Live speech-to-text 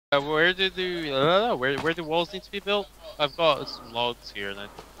Where do walls need to be built? I've got some logs here. Then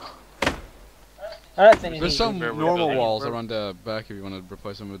I don't think there's some we're normal building. walls around the back if you want to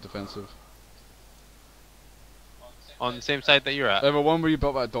replace them with defensive. On the same side that you're at. I have a one where you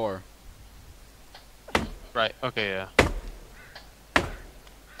built that door. Right. Okay. Yeah.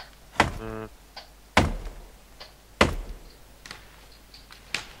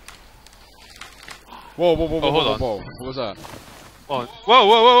 Whoa, whoa, whoa, whoa, hold whoa, on. whoa! What was that? Whoa, whoa, whoa,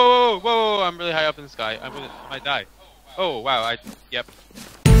 whoa, whoa, whoa, whoa! I'm really high up in the sky. I might die. Oh wow! Yep.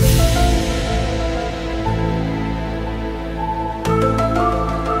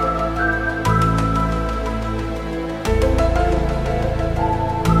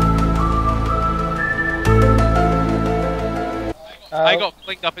 I got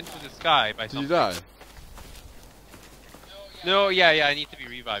flinged up into the sky by something. Did you die? No, yeah, I need to be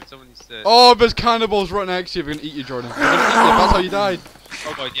revived. Someone needs to. Oh, there's cannibals right next to you. They're gonna eat you, Jordan. They're gonna eat you. That's how you died.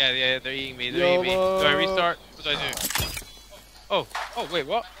 Oh god, yeah, they're eating me. They're eating me. Do I restart? What do I do? Oh, wait,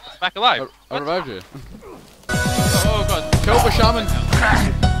 what? I'm back alive. I revived you. Oh god. Kill the shaman.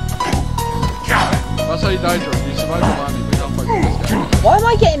 That's how you died, Jordan. You survived the landing, but you got fucking this guy. Why am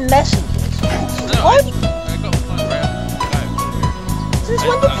I getting messages? No, Why? I got one right up. Since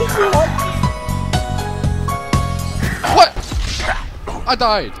when did people like? What? I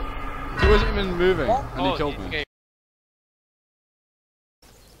died. He wasn't even moving, What? and he killed me. Okay.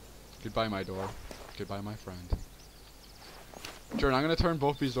 Goodbye, my door. Goodbye, my friend. Jordan, I'm gonna turn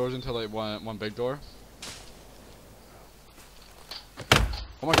both these doors into like one big door.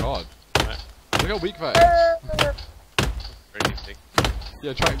 Oh my god. Right. Look how weak that is. Pretty big.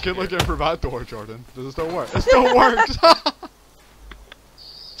 Yeah, try good looking for that door, Jordan. Does it still work? It still works!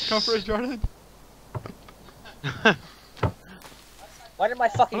 Come for it, Jordan. Why did my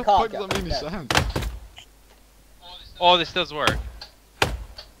How fucking the car fuck does go? that make any sense? Oh, this does work.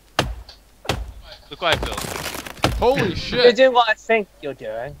 Look what I built. Holy You're shit! doing what I think you're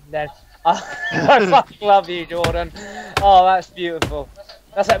doing, then I fucking love you, Jordan. Oh, that's beautiful.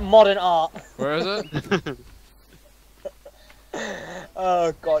 That's like modern art. Where is it?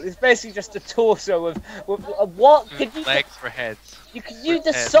 Oh god, it's basically just a torso with what could you Legs for heads. Could you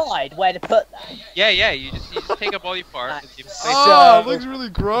decide where to put that? Yeah, you just take a body part and you place Oh, it looks really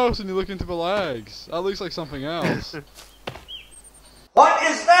gross when you look into the legs. That looks like something else. What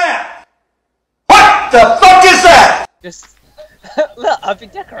is that? What the fuck is that? Just look, I've been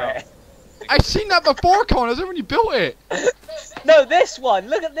decorating. I've seen that before, Con. Is it when you built it? No, this one.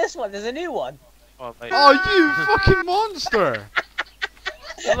 Look at this one. There's a new one. Oh, like, Oh, you fucking monster!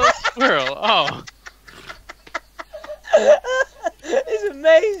 a little squirrel. Oh. It's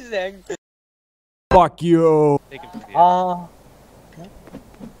amazing. Fuck you. Take him to the end. Oh.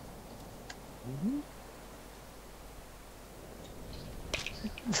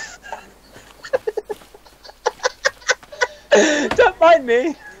 Don't mind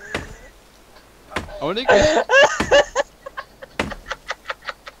me. I want to get...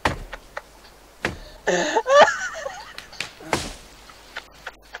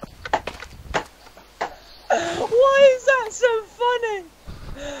 Why is that so funny?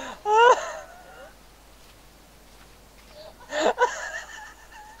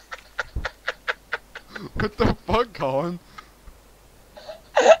 What the fuck, Colin?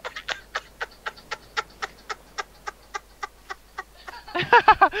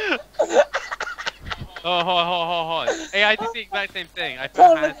 Oh, hold on. Hey, I did the exact same thing. I put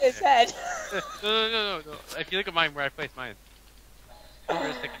Pull hands with his there. head. No. If you look at mine, where I placed mine.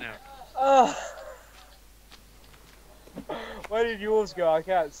 Where's sticking out? Oh. Where did yours go? I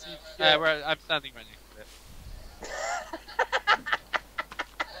can't see. I'm standing right next to it.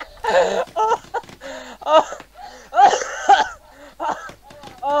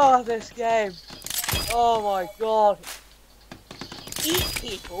 Oh, this game. Oh my god. Eat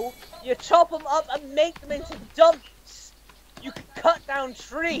people, you chop them up and make them into dummies. You can cut down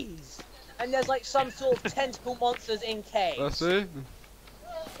trees. And there's like some sort of tentacle monsters in caves. That's it?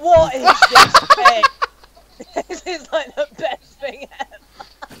 What is this game? This is like the best thing ever.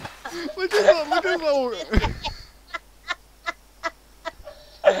 Look at that, look at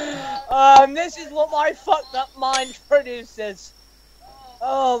that. This is what my fucked up mind produces.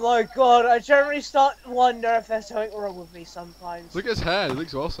 Oh my god, I generally start to wonder if there's something wrong with me sometimes. Look at his head, it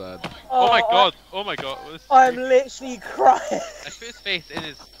looks all sad. Oh my god. Oh my god. I'm literally crying. I put his face in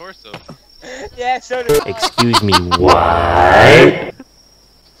his torso. Yeah, so do I. Excuse me, what?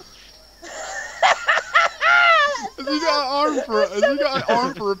 Has he got an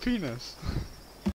arm for a penis?